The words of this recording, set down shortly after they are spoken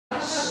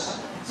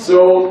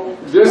So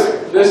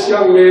this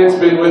young man's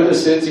been with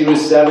us since he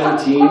was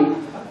 17. We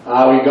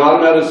got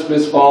him out of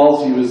Smith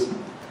Falls. He was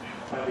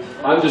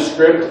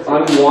undescript,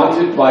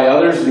 unwanted by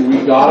others, and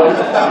we got him.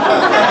 I'm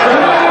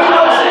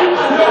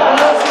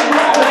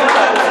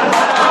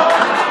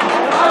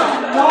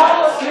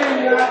not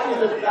saying that in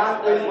a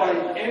bad way by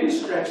any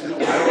stretch of the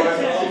way.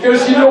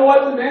 Because you know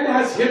what? The man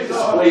has hip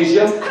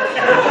dysplasia.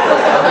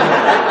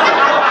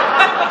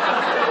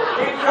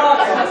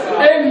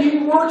 And he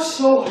works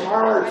so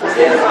hard.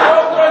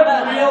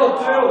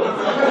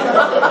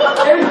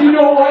 And you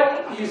know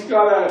what? He's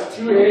got a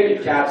 2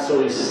 handicap,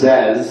 so he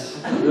says.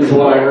 This is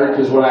what I heard,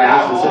 because when I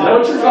asked him, I said,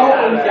 what's your golf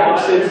handicap?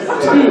 He said,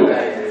 2.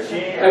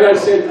 And I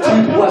said,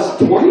 2 plus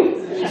 20?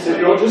 And he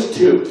said, no, just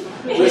 2.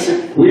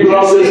 Listen, we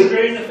love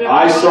this.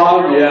 I saw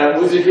him, yeah.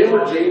 Was it him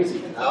or Jamesy?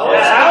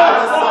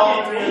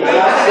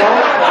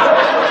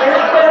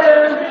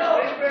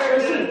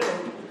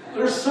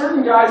 There's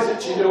certain guys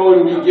that you know,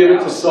 and we give it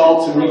to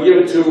Salt, and we give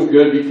it to him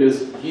good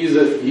because he's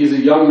a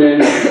young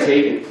man who can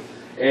take it.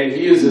 And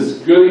he is as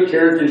good a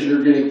character as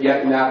you're going to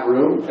get in that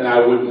room, and I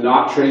would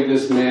not trade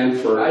this man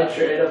for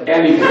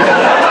anything.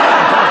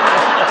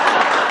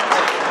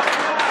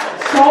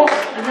 Salt,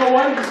 you know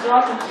what? He's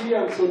not the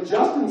GM, so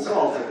Justin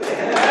Salt.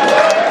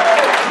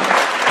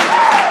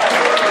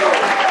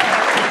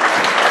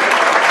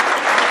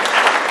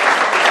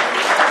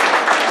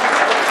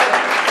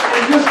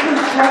 And just for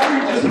the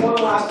record, just one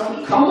last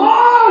time. Come on!